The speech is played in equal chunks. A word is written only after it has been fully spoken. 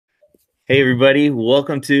Hey, everybody,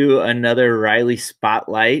 welcome to another Riley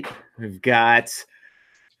Spotlight. We've got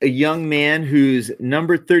a young man who's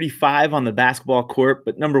number 35 on the basketball court,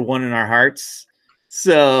 but number one in our hearts.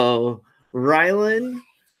 So, Rylan,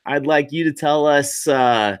 I'd like you to tell us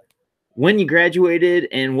when you graduated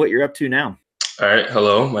and what you're up to now. All right.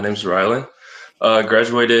 Hello. My name is Rylan.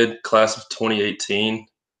 Graduated class of 2018.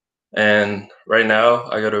 And right now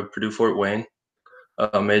I go to Purdue Fort Wayne,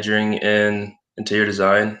 majoring in interior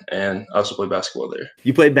design, and I also play basketball there.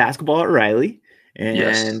 You played basketball at Riley,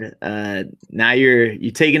 Yes. and now you're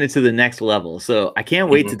taking it to the next level. So I can't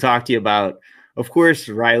wait to talk to you about, of course,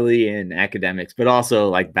 Riley and academics, but also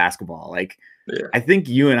like basketball. Like, Yeah. I think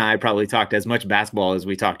you and I probably talked as much basketball as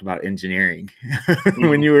we talked about engineering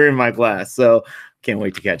when you were in my class. So can't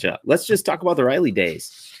wait to catch up. Let's just talk about the Riley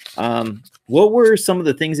days. What were some of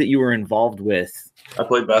the things that you were involved with? I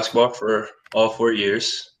played basketball for all 4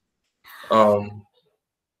 years.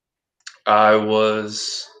 I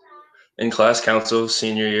was in class council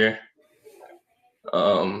senior year.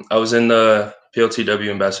 I was in the PLTW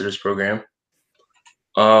ambassadors program.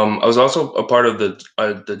 I was also a part of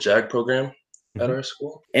the JAG program at our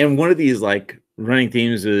school. And one of these like running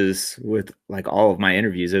themes is with like all of my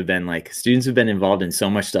interviews have been like students have been involved in so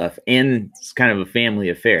much stuff, and it's kind of a family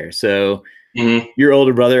affair. So your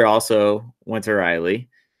older brother also went to Riley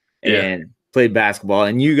and played basketball,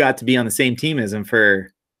 and you got to be on the same team as him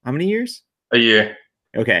for how many years? A year.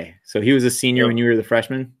 Okay, so he was a senior when you were the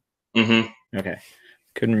freshman. Okay,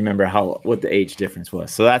 couldn't remember what the age difference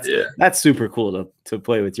was. So that's super cool to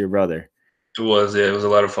play with your brother. It was. Yeah, it was a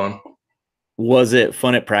lot of fun. Was it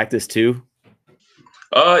fun at practice too?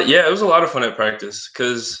 Yeah, it was a lot of fun at practice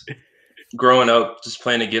because growing up, just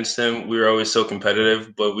playing against him, we were always so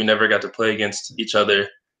competitive, but we never got to play against each other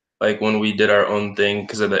like when we did our own thing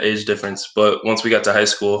because of the age difference. But once we got to high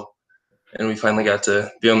school and we finally got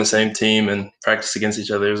to be on the same team and practice against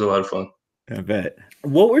each other, it was a lot of fun. I bet.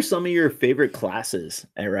 What were some of your favorite classes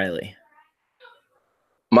at Riley?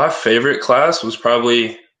 My favorite class was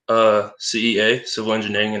probably CEA, Civil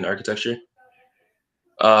Engineering and Architecture.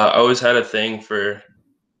 I always had a thing for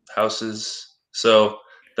houses, so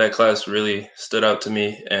that class really stood out to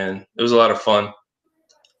me, and it was a lot of fun.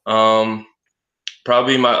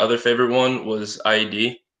 Probably my other favorite one was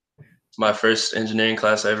IED, my first engineering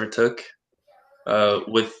class I ever took.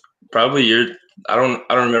 With probably I don't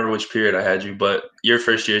remember which period I had you, but your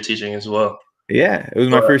first year teaching as well. Yeah, it was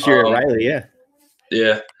my first year at Riley. Yeah.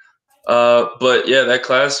 Yeah. But yeah, that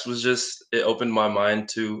class was just, it opened my mind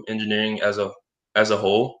to engineering as a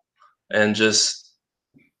whole, and just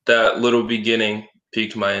that little beginning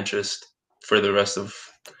piqued my interest for the rest of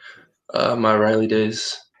my Riley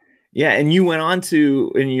days. Yeah, and you went on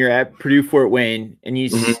to, and you're at Purdue Fort Wayne, and you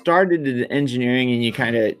started in engineering, and you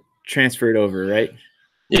kind of transferred over, right?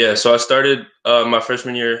 Yeah, so I started my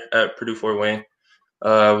freshman year at Purdue Fort Wayne.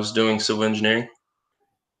 I was doing civil engineering,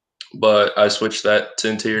 but I switched that to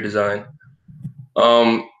interior design,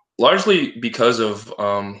 largely because of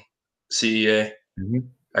CEA.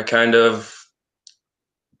 I kind of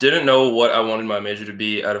didn't know what I wanted my major to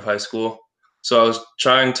be out of high school. So I was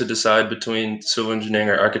trying to decide between civil engineering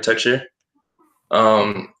or architecture.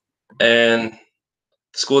 And the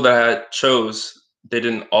school that I chose, they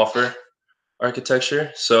didn't offer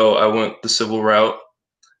architecture. So I went the civil route.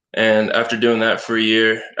 And after doing that for a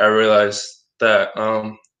year, I realized that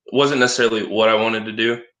it wasn't necessarily what I wanted to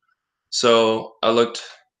do. So I looked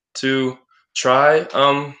to try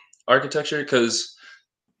architecture because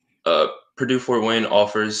Purdue Fort Wayne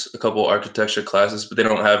offers a couple architecture classes, but they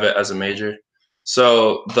don't have it as a major.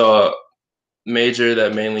 So the major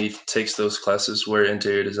that mainly takes those classes were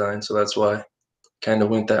interior design. So that's why I kind of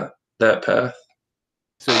went that path.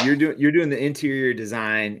 So you're doing the interior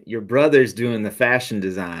design. Your brother's doing the fashion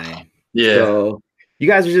design. Yeah. So you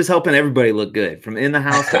guys are just helping everybody look good from in the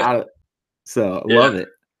house to out. So love it.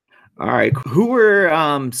 All right. Who were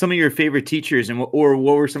some of your favorite teachers, and or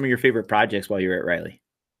what were some of your favorite projects while you were at Riley?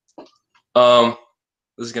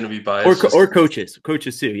 This is gonna be biased. Or coaches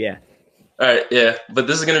too. Yeah. All right. Yeah, but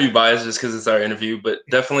this is gonna be biased just because it's our interview. But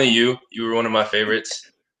definitely you were one of my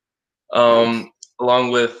favorites. Along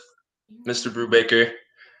with Mr. Brubaker,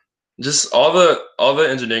 just all the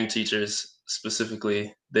engineering teachers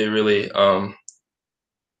specifically, they really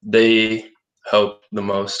they helped the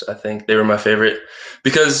most. I think they were my favorite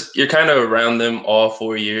because you're kind of around them all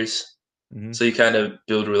 4 years. So you kind of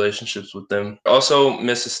build relationships with them. Also,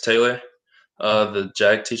 Mrs. Taylor, the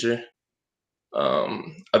JAG teacher,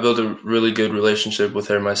 I built a really good relationship with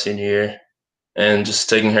her my senior year, and just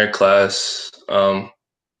taking her class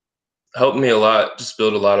helped me a lot, just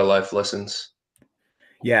build a lot of life lessons.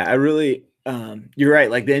 Yeah, I really You're right.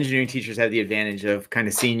 Like the engineering teachers have the advantage of kind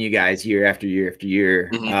of seeing you guys year after year after year.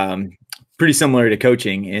 Hmm. Pretty similar to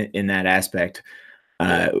coaching in that aspect.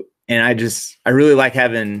 Yeah. And I really like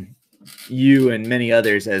having you and many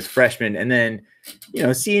others as freshmen, and then,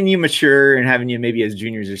 seeing you mature and having you maybe as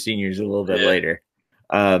juniors or seniors a little bit Yeah. later.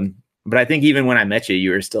 But I think even when I met you, you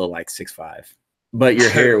were still like 6'5", but your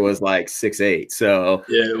hair was like 6'8". So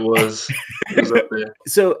Yeah, it was. It was up there.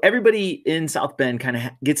 so everybody in South Bend kind of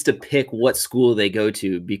gets to pick what school they go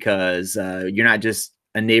to, because you're not just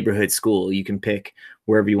a neighborhood school. You can pick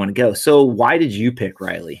wherever you want to go. So why did you pick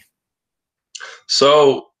Riley?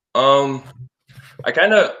 So, I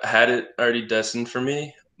kind of had it already destined for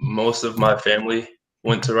me. Most of my family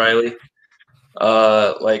went to Riley.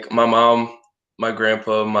 Like my mom, my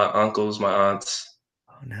grandpa, my uncles, my aunts.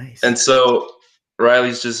 Oh, nice. And so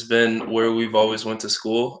Riley's just been where we've always went to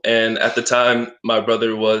school. And at the time, my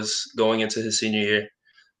brother was going into his senior year.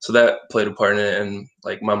 So that played a part in it, and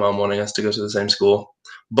like my mom wanting us to go to the same school.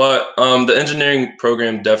 But the engineering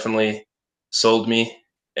program definitely sold me,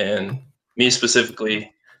 and me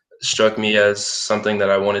specifically struck me as something that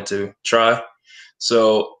I wanted to try.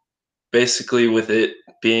 So basically, with it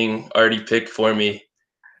being already picked for me,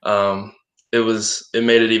 um, it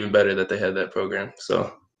made it even better that they had that program.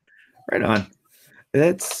 So Right on.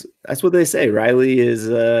 That's what they say. Riley is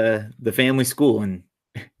the family school, and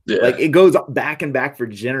like yeah, it goes back and back for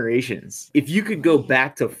generations. If you could go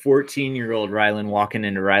back to 14-year-old Rylan walking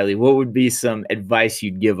into Riley, what would be some advice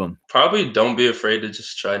you'd give him? probably don't be afraid to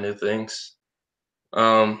just try new things.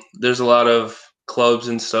 There's a lot of clubs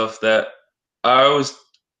and stuff that I always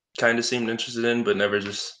kind of seemed interested in, but never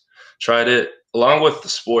just tried it. Along with the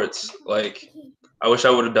sports, like I wish I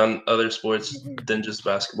would have done other sports than just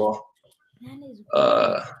basketball.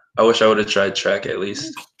 Uh, I wish I would have tried track at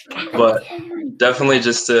least, but definitely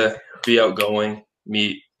just to be outgoing,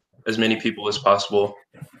 meet as many people as possible,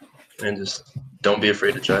 and just don't be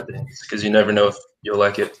afraid to try things because you never know if you'll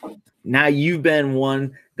like it. Now you've been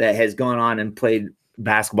one that has gone on and played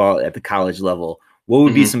basketball at the college level. What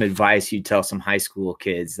would be Hmm. some advice you'd tell some high school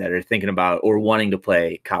kids that are thinking about or wanting to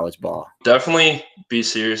play college ball? Definitely be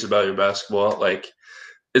serious about your basketball. Like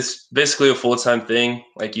it's basically a full time thing.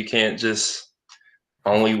 Like you can't just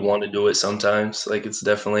only want to do it sometimes. Like it's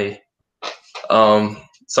definitely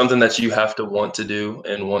something that you have to want to do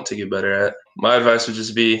and want to get better at. My advice would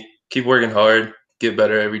just be keep working hard, get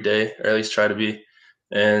better every day, or at least try to be,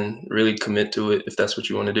 and really commit to it if that's what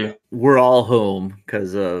you want to do. We're all home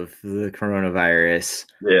because of the coronavirus.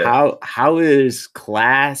 Yeah. How is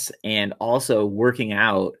class and also working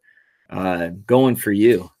out going for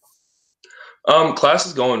you? Class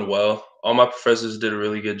is going well. All my professors did a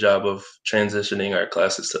really good job of transitioning our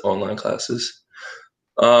classes to online classes.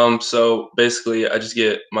 So basically, I just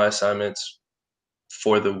get my assignments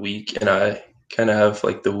for the week, and I kind of have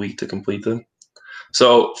like the week to complete them.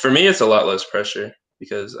 So for me, it's a lot less pressure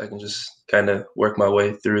because I can just kind of work my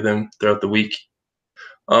way through them throughout the week.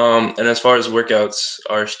 And as far as workouts,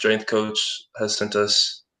 our strength coach has sent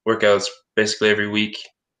us workouts basically every week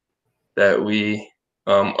that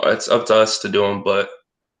it's up to us to do them, but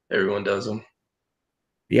everyone does them.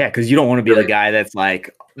 Yeah, because you don't want to be the guy that's like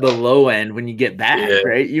the low end when you get back, Yeah,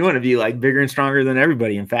 right? You want to be like bigger and stronger than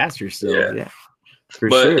everybody and faster. So yeah. yeah, for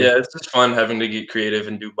But sure. yeah, it's just fun having to get creative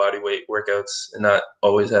and do body weight workouts and not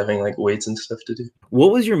always having like weights and stuff to do.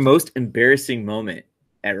 What was your most embarrassing moment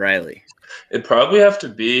at Riley? It'd probably have to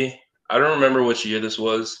be, I don't remember which year this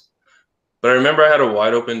was, but I remember I had a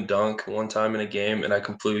wide open dunk one time in a game and I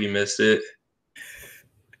completely missed it.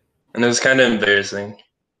 And it was kind of embarrassing.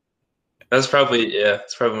 That's probably, yeah,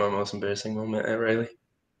 it's probably my most embarrassing moment at Riley.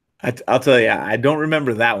 I'll tell you, I don't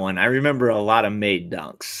remember that one. I remember a lot of made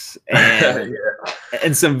dunks and Yeah.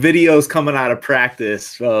 and some videos coming out of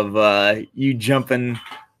practice of you jumping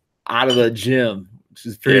out of the gym, which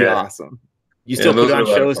is pretty Yeah. awesome. You Yeah, still put those are on a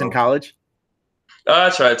lot of shows in fun. college?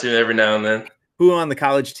 I try to every now and then. Who on the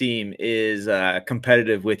college team is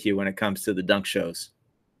competitive with you when it comes to the dunk shows?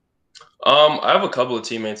 I have a couple of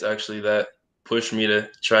teammates actually that push me to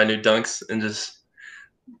try new dunks and just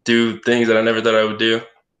do things that I never thought I would do.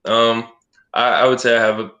 Um, I would say I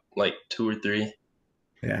have like two or three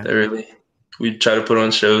Yeah. that really we try to put on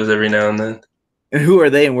shows every now and then. And who are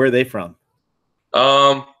they and where are they from?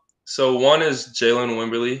 Um, so one is Jalen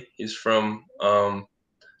Wimberly. He's from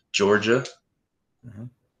Georgia.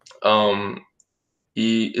 Uh-huh.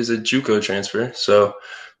 He is a JUCO transfer, so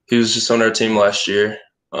he was just on our team last year.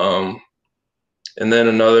 Um, and then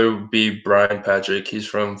another would be Brian Patrick. He's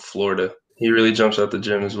from Florida. He really jumps out the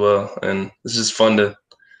gym as well, and it's just fun to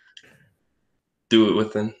do it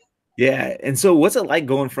with him. Yeah. And so what's it like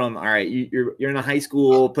going from, all right, you're in a high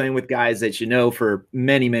school playing with guys that you know for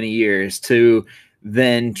many, many years to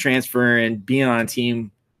then transferring, being on a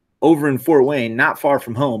team over in Fort Wayne, not far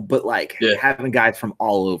from home, but like Yeah. having guys from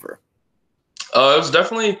all over. It was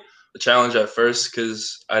definitely a challenge at first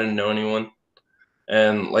because I didn't know anyone.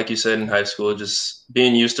 And like you said in high school, just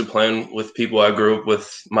being used to playing with people I grew up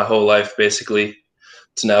with my whole life, basically,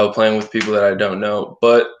 to now playing with people that I don't know.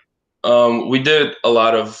 But we did a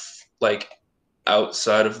lot of like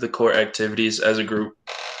outside of the court activities as a group,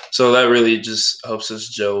 so that really just helps us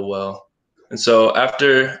gel well. And so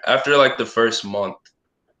after like the first month,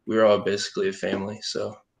 we were all basically a family.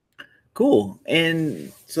 So Cool.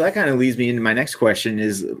 And so that kind of leads me into my next question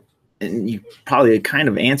is, and you probably kind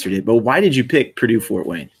of answered it, but why did you pick Purdue Fort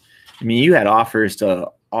Wayne? I mean, you had offers to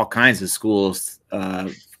all kinds of schools,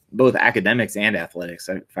 both academics and athletics,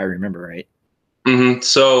 if I remember right.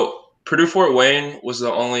 So Purdue Fort Wayne was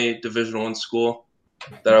the only Division I school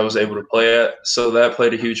that I was able to play at, so that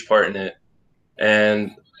played a huge part in it.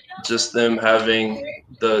 And just them having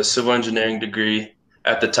the civil engineering degree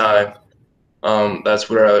at the time, that's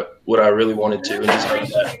what I really wanted to, and just having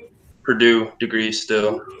that Purdue degree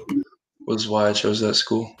still was why I chose that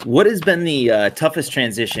school. What has been the toughest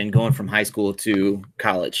transition going from high school to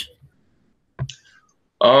college?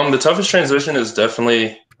 The toughest transition is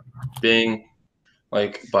definitely being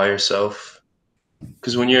like by yourself,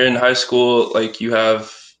 because when you're in high school, like you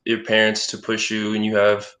have your parents to push you, and you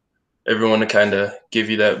have everyone to kind of give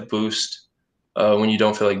you that boost when you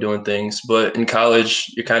don't feel like doing things. But in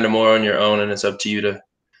college, you're kind of more on your own, and it's up to you to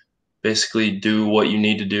basically do what you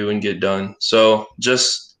need to do and get done. So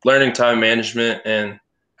just learning time management and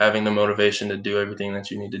having the motivation to do everything that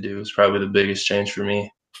you need to do is probably the biggest change for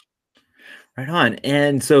me. Right on.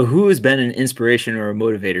 And so, who has been an inspiration or a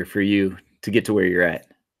motivator for you to get to where you're at?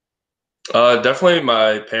 Definitely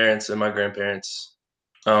my parents and my grandparents.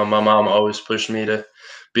 My mom always pushed me to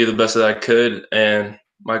be the best that I could, and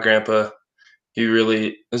my grandpa, he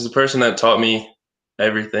really is the person that taught me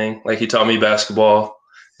everything. Like he taught me basketball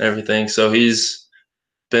and everything. So he's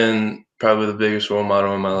been probably the biggest role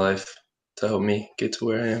model in my life to help me get to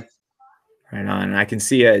where I am. Right on. I can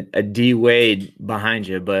see a D Wade behind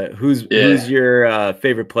you, but who's Yeah. your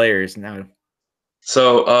favorite players now?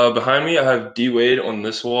 So behind me, I have D Wade on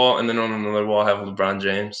this wall, and then on another wall, I have LeBron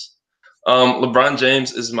James. LeBron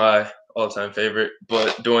James is my all-time favorite, but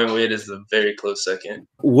Dwayne Wade is the very close second.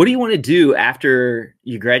 What do you want to do after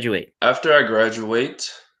you graduate? After I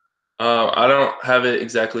graduate, I don't have it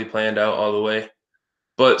exactly planned out all the way,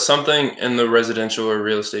 but something in the residential or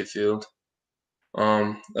real estate field.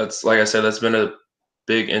 That's like I said, that's been a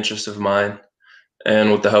big interest of mine,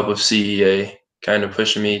 and with the help of CEA, kind of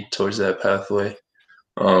pushing me towards that pathway.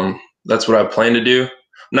 That's what I plan to do. I'm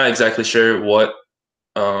not exactly sure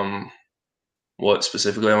um, what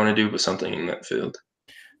specifically I want to do, but something in that field.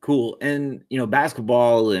 Cool. And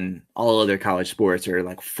basketball and all other college sports are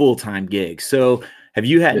like full-time gigs. So have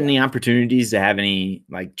you had Yeah. any opportunities to have any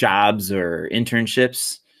like jobs or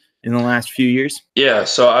internships in the last few years? Yeah,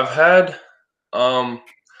 so I've had a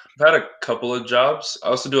couple of jobs. I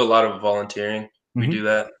also do a lot of volunteering. We Mhm. do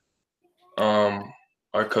that. Um,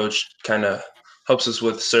 our coach kind of helps us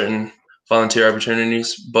with certain volunteer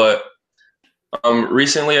opportunities, but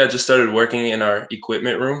recently I just started working in our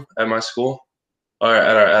equipment room at my school or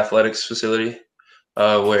at our athletics facility,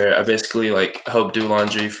 where I basically like help do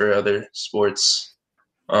laundry for other sports,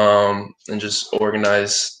 and just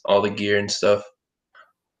organize all the gear and stuff.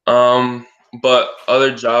 Um, but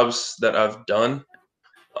other jobs that I've done,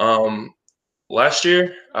 um, last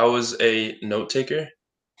year I was a note taker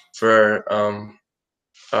for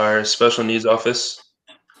our special needs office.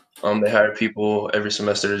 They hire people every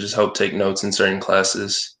semester to just help take notes in certain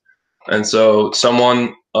classes, and so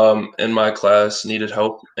someone in my class needed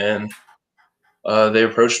help, and they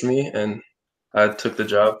approached me, and I took the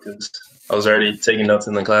job because I was already taking notes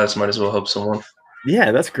in the class. Might as well help someone.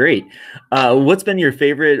 Yeah, that's great. What's been your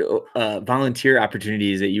favorite volunteer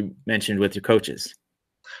opportunities that you mentioned with your coaches?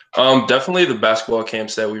 Definitely the basketball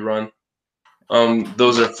camps that we run.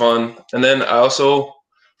 Those are fun. And then I was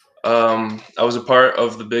a part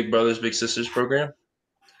of the Big Brothers Big Sisters program.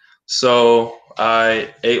 So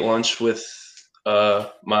I ate lunch with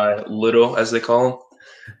my little, as they call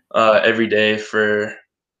them, every day for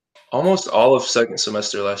almost all of second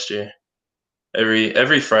semester last year.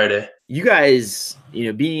 Every Friday. You guys,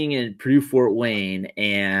 being in Purdue Fort Wayne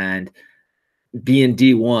and being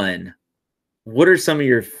D1, what are some of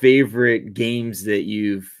your favorite games that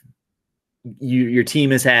your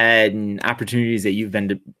team has had and opportunities that you've been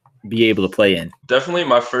to be able to play in? Definitely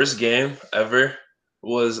my first game ever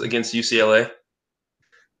was against UCLA.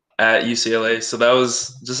 at UCLA. So that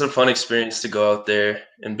was just a fun experience to go out there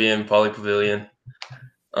and be in Poly Pavilion.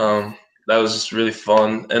 That was just really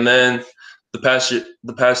fun. And then the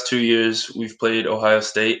past 2 years, we've played Ohio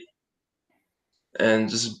State, and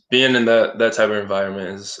just being in that type of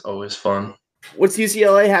environment is always fun. What's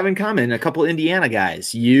UCLA have in common? A couple Indiana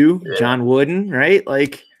guys. You, Yeah. John Wooden, right?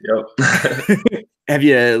 Like, Yep. have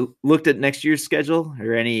you looked at next year's schedule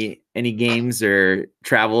or any games or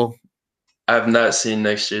travel? I've not seen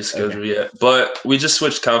next year's schedule yet, but we just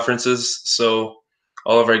switched conferences, so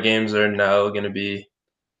all of our games are now going to be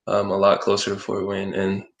a lot closer to Fort Wayne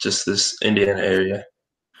and just this Indiana area.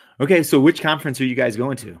 Okay, so which conference are you guys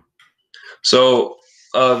going to? So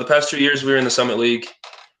the past 2 years we were in the Summit League,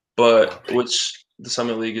 but which the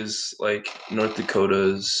Summit League is like North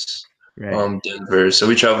Dakota's, Right. Denver. So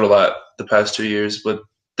we traveled a lot the past 2 years, but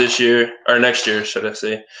this year or next year, should I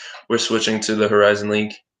say, we're switching to the Horizon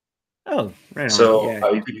League. Oh, right on. So Yeah.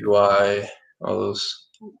 IUPUI, all those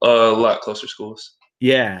a lot closer schools.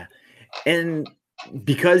 Yeah. And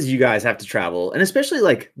because you guys have to travel, and especially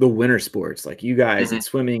like the winter sports, like you guys in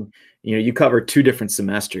swimming, you cover 2 different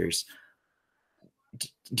semesters.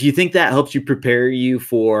 Do you think that helps you prepare you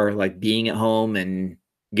for like being at home and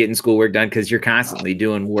getting schoolwork done? Because you're constantly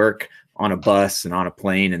doing work on a bus and on a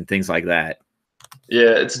plane and things like that.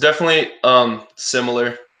 Yeah, it's definitely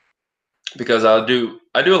similar because I do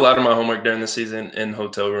a lot of my homework during the season in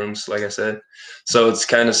hotel rooms, like I said. So it's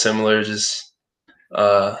kind of similar, just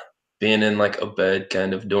being in like a bed,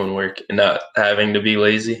 kind of doing work and not having to be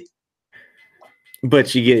lazy.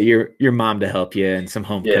 But you get your mom to help you and some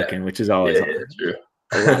home cooking, which is always true.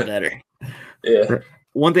 a lot better. Yeah.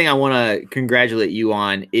 One thing I want to congratulate you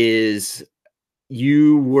on is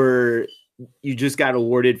you just got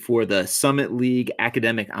awarded for the Summit League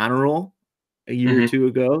Academic Honor Roll a year or 2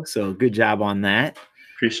 ago. So good job on that.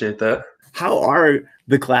 Appreciate that. How are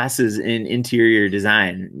the classes in interior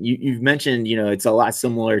design? You've mentioned, it's a lot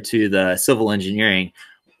similar to the civil engineering.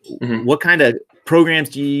 What kind of programs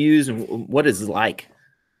do you use and what is it like?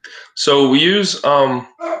 So we use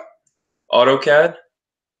AutoCAD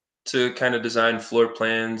to kind of design floor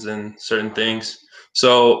plans and certain things.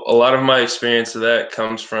 So a lot of my experience of that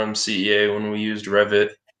comes from CEA when we used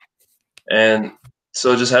Revit. And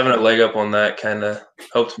so just having a leg up on that kind of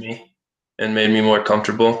helped me and made me more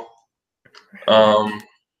comfortable.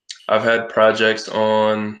 I've had projects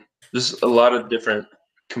on just a lot of different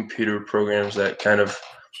computer programs that kind of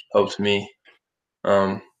helped me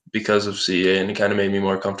because of CEA, and it kind of made me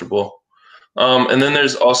more comfortable. And then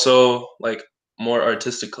there's also like more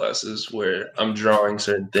artistic classes where I'm drawing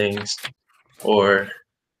certain things or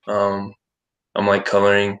I'm like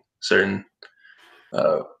coloring certain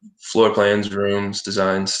floor plans, rooms,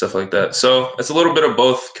 designs, stuff like that. So it's a little bit of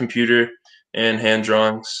both computer and hand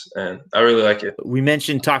drawings, and I really like it. We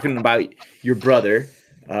mentioned talking about your brother.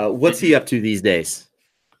 What's he up to these days?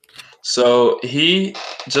 So he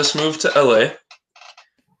just moved to LA.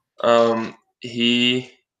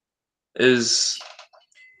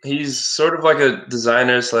 He's sort of like a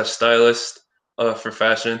designer / stylist for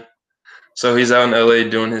fashion. So he's out in LA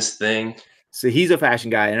doing his thing. So he's a fashion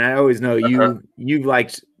guy, and I always know you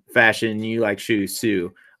liked fashion, you like shoes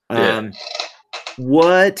too.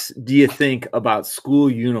 What do you think about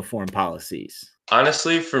school uniform policies?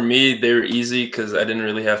 Honestly, for me, they were easy because I didn't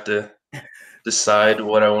really have to decide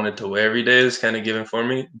what I wanted to wear every day. It was kind of given for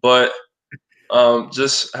me. But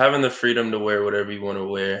just having the freedom to wear whatever you want to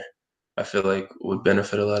wear, I feel like would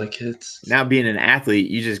benefit a lot of kids. Now being an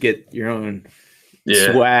athlete, you just get your own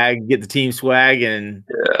swag, get the team swag, and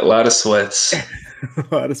a lot of sweats. A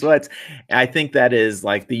lot of sweats. I think that is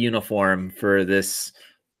like the uniform for this,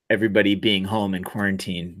 everybody being home in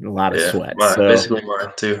quarantine, a lot of sweat. Basically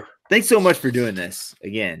mine too. Thanks so much for doing this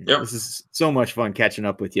again. This is so much fun catching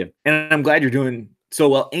up with you. And I'm glad you're doing so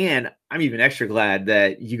well. And I'm even extra glad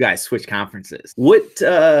that you guys switch conferences. What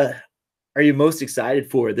are you most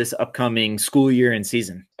excited for this upcoming school year and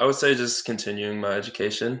season? I would say just continuing my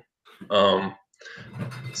education.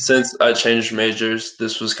 Since I changed majors,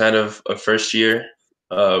 this was kind of a first year.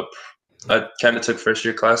 I kind of took first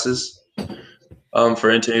year classes for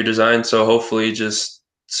interior design. So hopefully just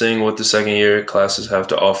seeing what the second year classes have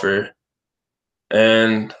to offer.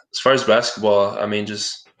 And as far as basketball, I mean,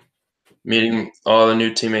 just meeting all the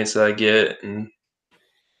new teammates that I get and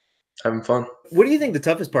having fun. What do you think the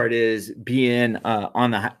toughest part is being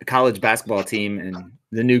on the college basketball team and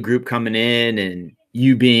the new group coming in and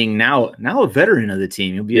you being now a veteran of the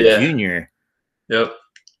team? You'll be a junior. Yep.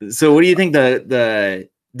 So what do you think the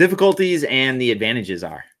difficulties and the advantages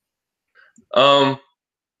are?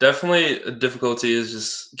 Definitely a difficulty is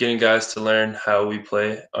just getting guys to learn how we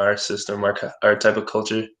play our system, our type of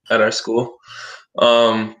culture at our school.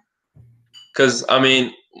 Because I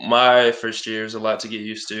mean, my first year is a lot to get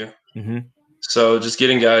used to. Mm-hmm. So just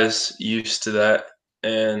getting guys used to that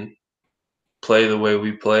and play the way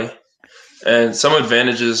we play. And some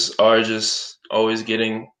advantages are just always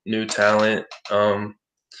getting new talent,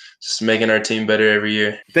 just making our team better every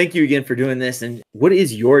year. Thank you again for doing this. And what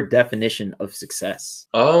is your definition of success?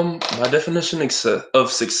 My definition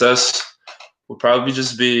of success would probably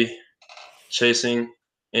just be chasing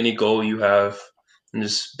any goal you have and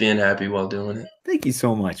just being happy while doing it. Thank you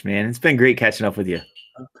so much, man. It's been great catching up with you.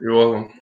 You're welcome.